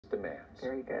demands.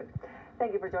 Very good.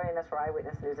 Thank you for joining us for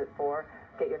Eyewitness News at 4.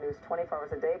 Get your news 24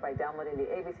 hours a day by downloading the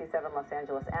ABC7 Los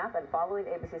Angeles app and following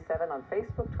ABC7 on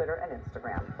Facebook, Twitter, and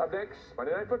Instagram. Up next,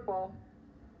 Monday Night Football.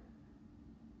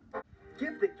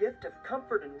 Give the gift of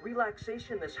comfort and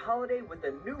relaxation this holiday with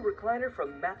a new recliner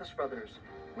from Mathis Brothers.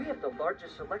 We have the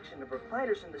largest selection of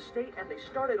recliners in the state, and they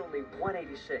start at only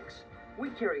 $186. We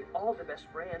carry all the best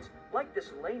brands, like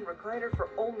this Lane recliner for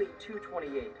only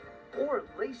 $228, or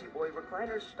Lazy Boy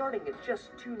recliners starting at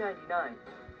just $299.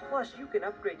 Plus, you can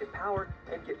upgrade to power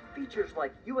and get features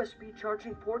like USB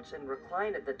charging ports and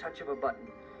recline at the touch of a button.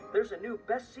 There's a new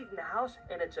best seat in the house,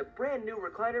 and it's a brand new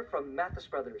recliner from Mathis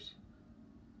Brothers.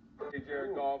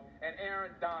 Jared Goff and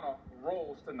Aaron Donald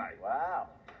rolls tonight. Wow.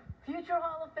 Future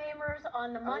Hall of Famers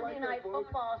on the Monday Night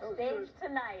Football stage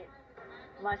tonight.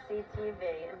 Must-see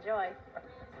TV. Enjoy.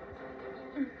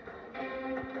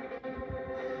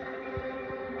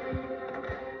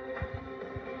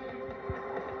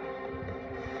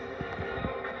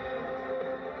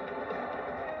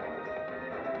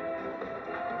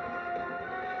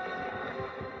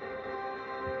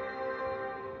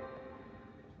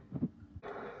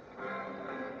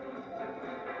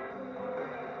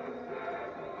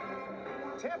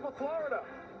 Tampa, Florida,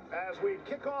 as we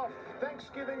kick off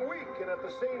Thanksgiving week, and at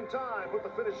the same time put the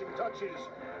finishing touches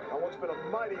on what's been a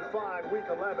mighty fine Week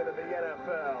 11 in the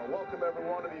NFL. Welcome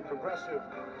everyone to the progressive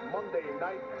Monday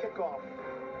night kickoff.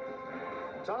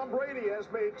 Tom Brady has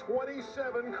made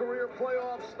 27 career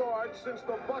playoff starts since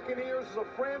the Buccaneers as a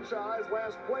franchise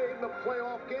last played in the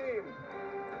playoff game.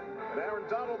 And Aaron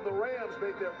Donald and the Rams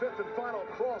made their fifth and final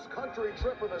cross-country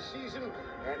trip of the season,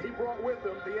 and he brought with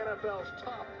him the NFL's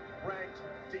top-ranked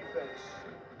defense.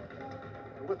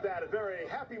 And with that, a very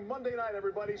happy Monday night,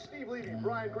 everybody. Steve Levy,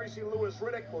 Brian Greasy, Lewis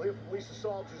Riddick. We'll hear from Lisa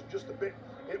Salters in just a bit.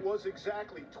 It was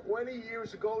exactly 20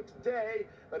 years ago today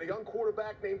that a young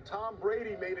quarterback named Tom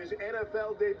Brady made his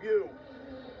NFL debut.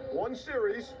 One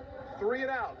series, 3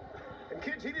 and out. And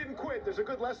kids, he didn't quit. There's a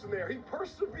good lesson there. He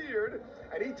persevered,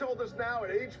 and he told us now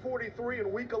at age 43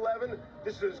 in Week 11,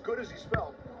 this is as good as he's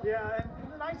felt. Yeah,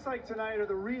 and nights like tonight are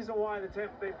the reason why the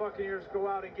Tampa Bay Buccaneers go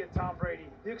out and get Tom Brady.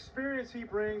 The experience he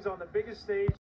brings on the biggest stage.